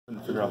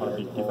figure out how to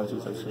beat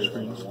defenses that switch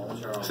screens?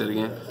 Say it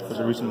again? There's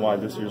a reason why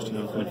this year's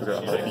team couldn't figure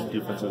out how to beat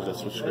defenses that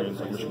switch screens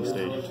like Michigan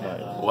State tonight.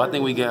 Well, I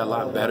think we get a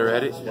lot better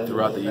at it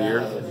throughout the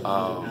year,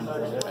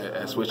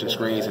 at switching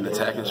screens and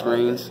attacking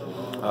screens.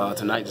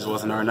 Tonight just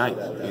wasn't our night.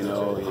 You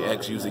know,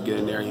 X usually get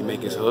in there, he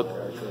make his hook.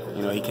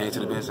 You know, he came to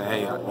the bench and said,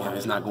 hey,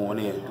 it's not going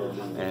in.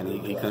 And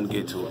he couldn't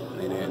get to it.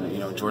 And then, you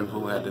know, Jordan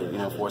Poole had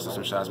to, force us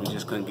some shots we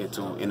just couldn't get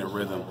to in a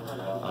rhythm.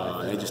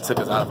 And it just took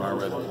us out of our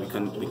rhythm.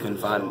 We couldn't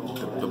find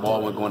the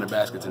ball wasn't going to the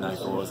basket tonight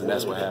for us, and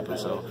that's what happened.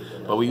 So,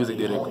 but we usually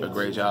did a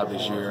great job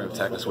this year of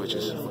attacking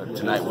switches. But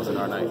tonight wasn't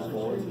our night.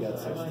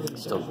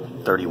 Still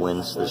 30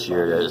 wins this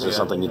year. Is there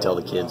something you tell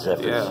the kids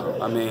after? Yeah,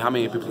 I mean, how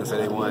many people can say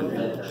they won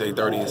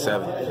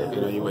 30-7?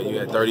 You know, you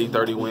had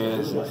 30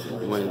 wins.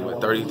 You went with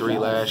 33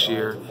 last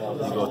year.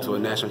 You go to a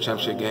national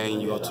championship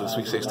game. You go to a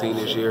Sweet 16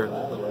 this year.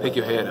 Pick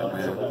your head up,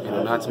 man. You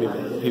know, not too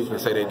many people can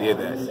say they did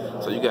that.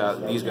 So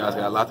these guys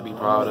got a lot to be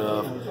proud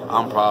of.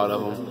 I'm proud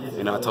of them.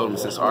 You know, I told them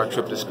since our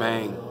trip to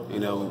Spain, you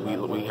know,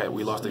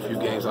 we lost a few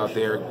games out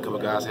there. A couple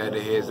guys had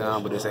their heads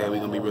down, but they said, hey, we're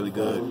going to be really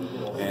good.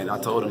 And I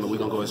told them we're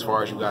going to go as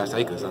far as you guys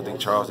take us. I think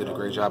Charles did a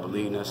great job of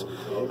leading us.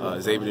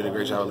 Xavier did a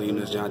great job of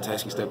leading us. John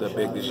Teskey stepped up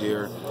big this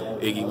year.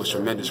 Iggy was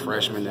tremendous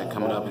freshman that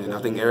coming up. And I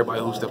think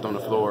everybody who stepped on the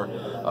floor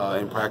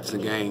in practice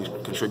and games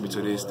contributed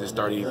to this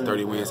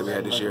 30 wins that we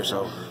had this year.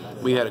 So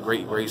we had a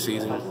great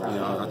season. You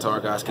know, I told our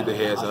guys keep their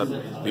heads up,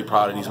 be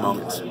proud of these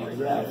moments.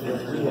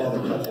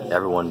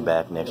 Everyone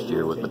back next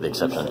year, with the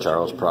exception of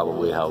Charles,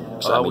 probably.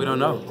 We don't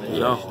know. You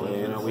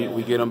know,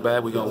 we get them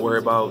back. We're gonna worry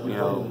about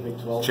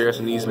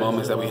cherishing these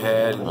moments that we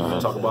had, and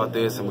talk about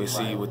this, and we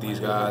see what these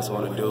guys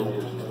want to do.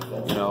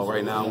 You know,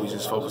 right now we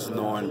just focusing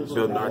on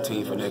building our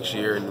team for next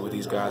year, and with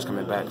these guys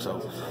coming back.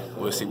 So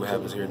we'll see what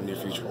happens here in the near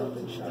future.